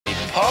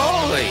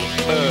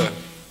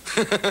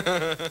Pauly.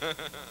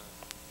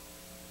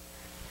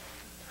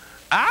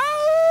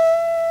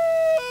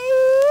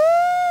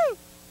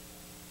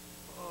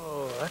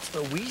 Oh, that's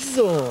the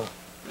weasel.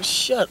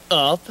 Shut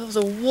up. That was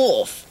a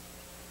wolf.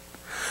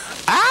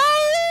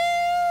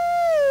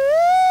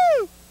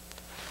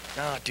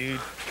 Nah, dude.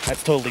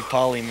 That's Totally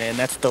Pauly, man.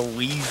 That's the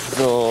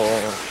weasel.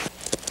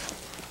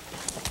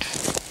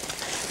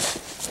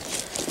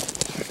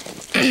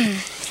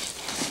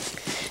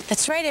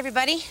 That's right,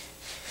 everybody.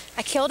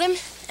 I killed him,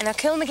 and I'll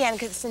kill him again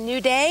because it's a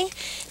new day,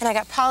 and I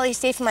got Pauly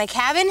safe in my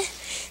cabin.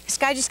 This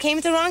guy just came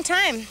at the wrong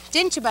time.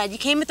 Didn't you, bud? You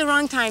came at the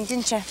wrong time,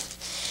 didn't you?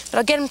 But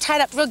I'll get him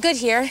tied up real good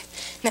here, and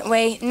that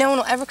way no one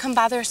will ever come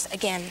bother us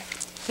again.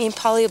 Me and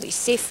Pauly will be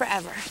safe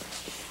forever.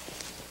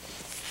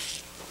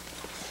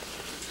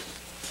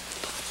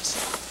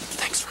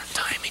 Thanks for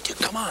tying me, dude.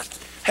 Come on.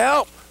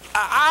 Help!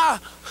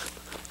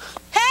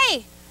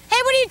 Hey!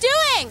 Hey, what are you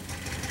doing?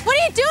 What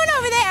are you doing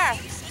over there?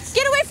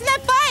 Get away from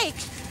that bike!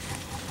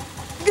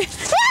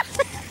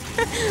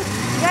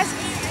 Yes.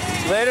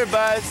 Later,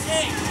 Buzz.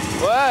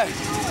 What?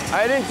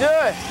 I didn't do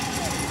it.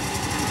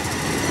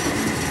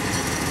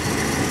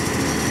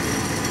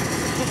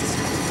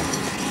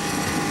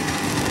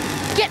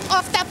 Get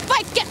off that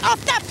bike! Get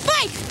off that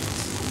bike!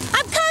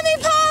 I'm coming,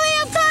 Pauly!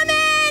 I'm coming!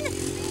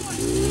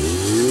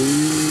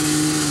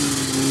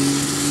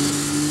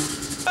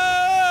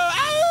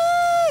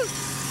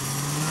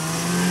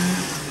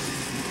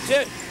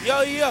 Dude,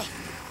 yo.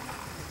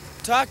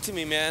 Talk to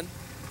me, man.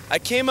 I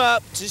came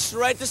up just to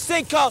write this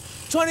thing called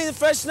 20 of the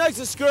Fresh Nugs.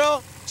 This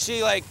girl,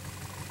 she like,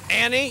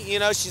 Annie, you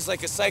know, she's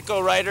like a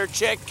psycho writer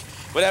chick,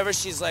 whatever.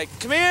 She's like,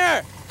 come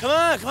here, come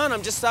on.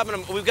 I'm just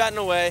stopping. We've gotten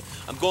away.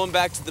 I'm going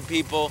back to the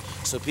people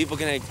so people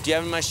can, do you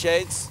have my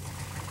shades?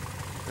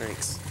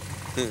 Thanks.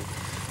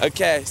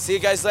 Okay, see you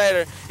guys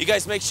later. You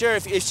guys make sure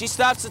if she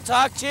stops to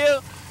talk to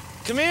you,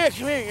 come here.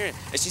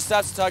 If she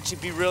stops to talk to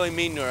you, be really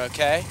mean to her,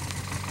 okay?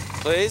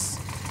 Please?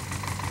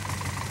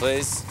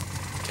 Please?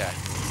 Okay.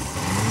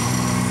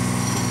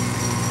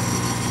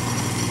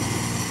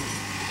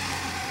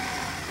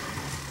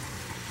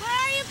 Where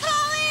are you,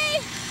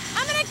 Pauly?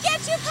 I'm gonna get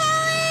you,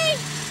 Pauly!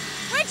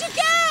 Where'd you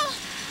go?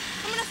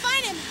 I'm gonna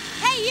find him.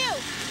 Hey, you!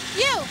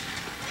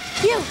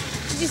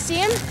 Did you see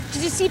him?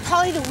 Did you see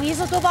Pauly the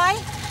Weasel go by?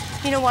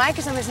 You know why?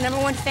 Because I'm his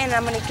 #1 fan and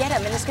I'm gonna get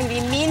him, and it's gonna be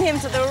me and him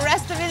for the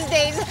rest of his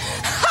days.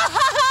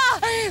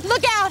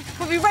 Look out!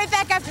 We'll be right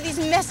back after these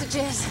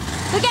messages.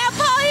 Look out,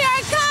 Pauly, here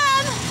I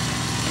come!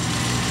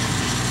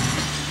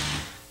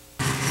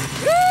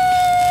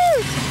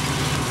 Woo!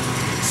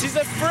 She's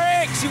a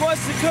freak. She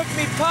wants to cook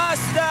me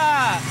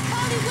pasta.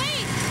 Pauly,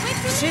 wait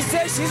for me. She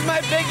says she's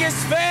my biggest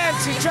fan.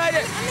 She tried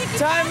to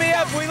tie me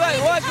up.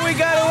 Lucky we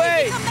got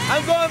away.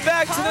 I'm going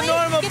back to the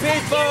normal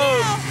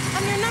people.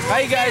 I'm your #1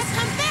 Hi, guys. fan.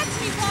 Come back to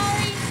me,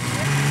 Pauly.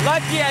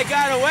 Lucky I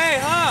got away,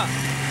 huh?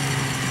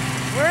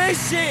 Where is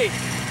she?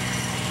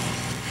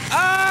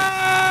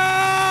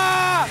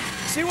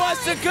 She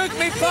wants to cook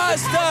me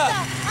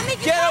pasta.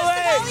 Get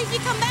away! Pauly, if you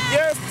come back.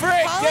 You're a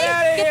freak. Pauly, Get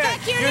out of get here.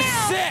 back here You're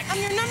now. sick. I'm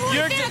your #1 fan.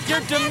 You're Come back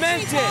to me,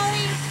 demented.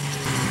 Pauly.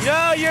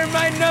 No, you're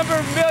my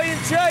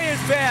 #1,000,000,000,000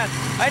 fan.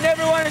 I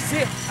never want to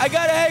see. I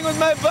gotta hang with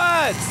my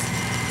buds.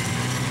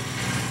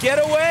 Get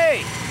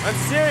away. I'm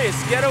serious.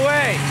 Get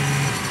away.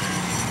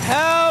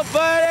 Help,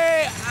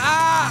 buddy.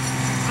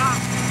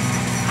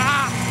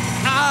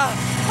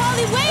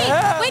 Pauly, wait!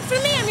 Help. Wait for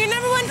me. I'm your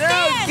 #1 No,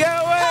 fan. get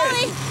away.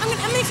 Pauly, I'm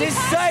gonna make you She's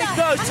pasta.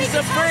 psycho. I'll She's make you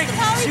a freak.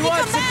 pasta, Pauly, She if you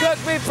wants come to back. cook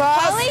me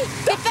pasta. Pauly,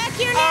 get back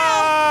here now.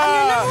 I'm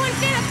your #1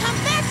 fan. Come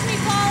back to me,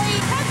 Pauly.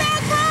 Come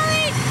back,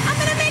 Pauly. I'm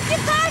gonna make you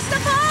pasta,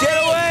 Pauly. Get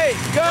away.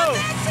 Go. Come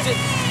back to me.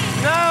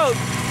 No.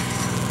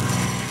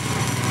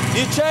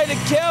 You tried to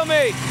kill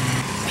me.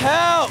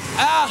 Help.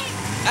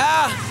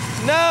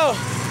 No.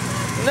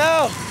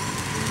 No.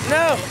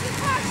 No.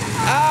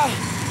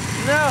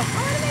 No. I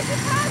wanna make you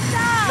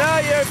pasta. No,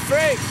 you're a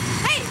freak.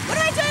 Hey, what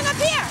am I doing up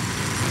here?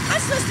 I'm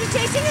supposed to be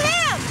chasing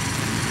them.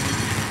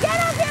 Get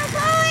up here,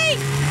 Pauly.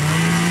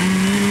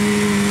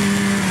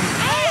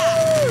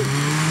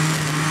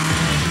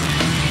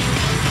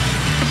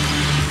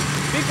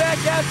 Be back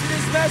after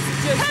these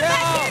messages. Come back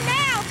Help. here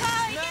now,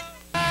 Pauly.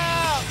 No.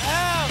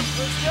 Help.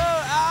 Let's go.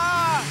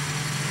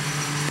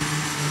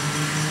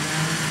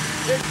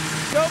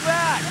 Go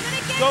back. I'm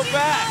gonna get Go you,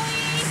 back.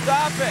 Pauly.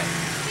 Stop it.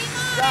 Be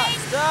mine.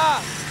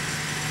 Stop.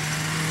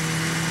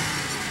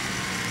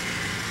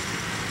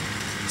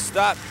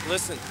 Stop.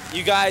 Listen,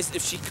 you guys,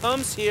 if she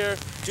comes here,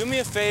 do me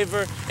a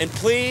favor and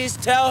please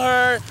tell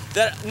her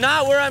that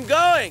not where I'm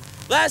going.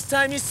 Last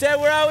time you said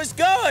where I was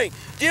going.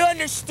 Do you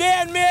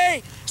understand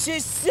me?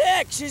 She's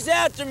sick. She's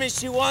after me.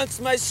 She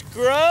wants my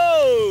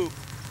scrope.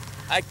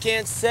 I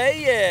can't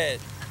say it.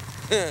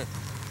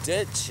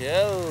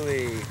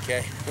 Chili.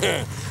 Okay.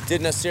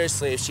 Dude, no,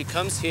 seriously, if she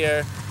comes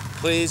here,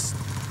 please,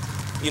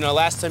 you know,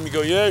 last time you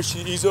go, yeah,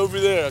 he's over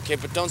there, okay?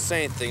 But don't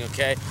say anything,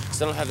 okay?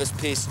 So I don't have this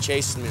piece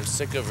chasing me. I'm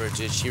sick of her,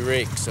 dude. She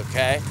reeks,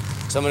 okay?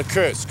 So I'm gonna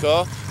cruise,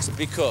 cool? So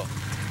be cool.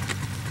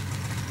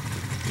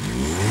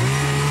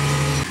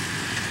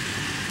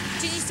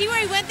 Did you see where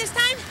he went this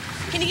time?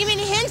 Can you give me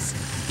any hints?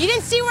 You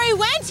didn't see where he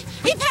went?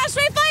 He passed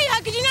right by you.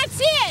 How could you not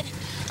see it?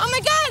 Oh, my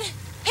God.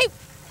 Hey,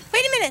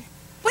 wait a minute.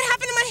 What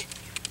happened to my...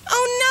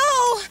 Oh,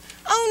 no.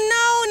 Oh,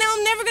 no. Now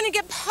I'm never going to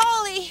get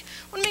Pauly.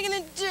 What am I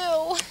going to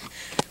do?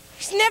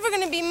 He's never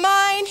going to be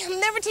mine. I'll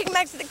never take him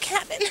back to the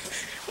cabin.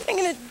 What am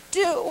I going to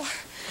do?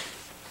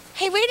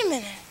 Hey, wait a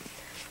minute.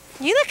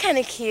 You look kind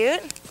of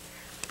cute.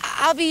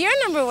 I'll be your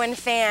 #1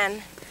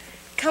 fan.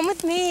 Come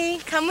with me.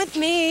 Come with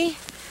me.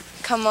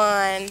 Come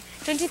on.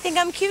 Don't you think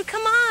I'm cute?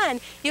 Come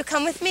on. You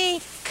come with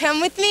me.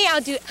 Come with me.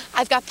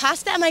 I've got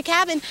pasta at my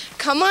cabin.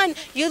 Come on.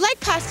 You like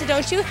pasta,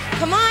 don't you?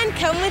 Come on.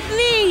 Come with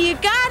me. You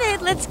got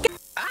it. Let's go.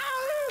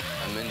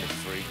 I'm into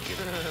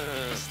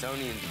freaking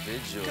stony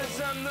individual.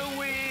 'Cause I'm the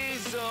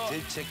weasel.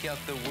 Dude, check out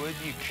the wood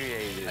you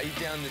created. Are you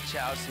down to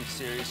chow some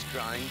serious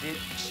grinded?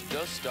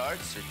 Ghost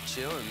starts are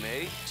chillin',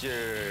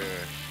 major.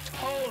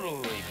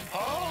 Totally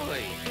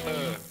Pauly.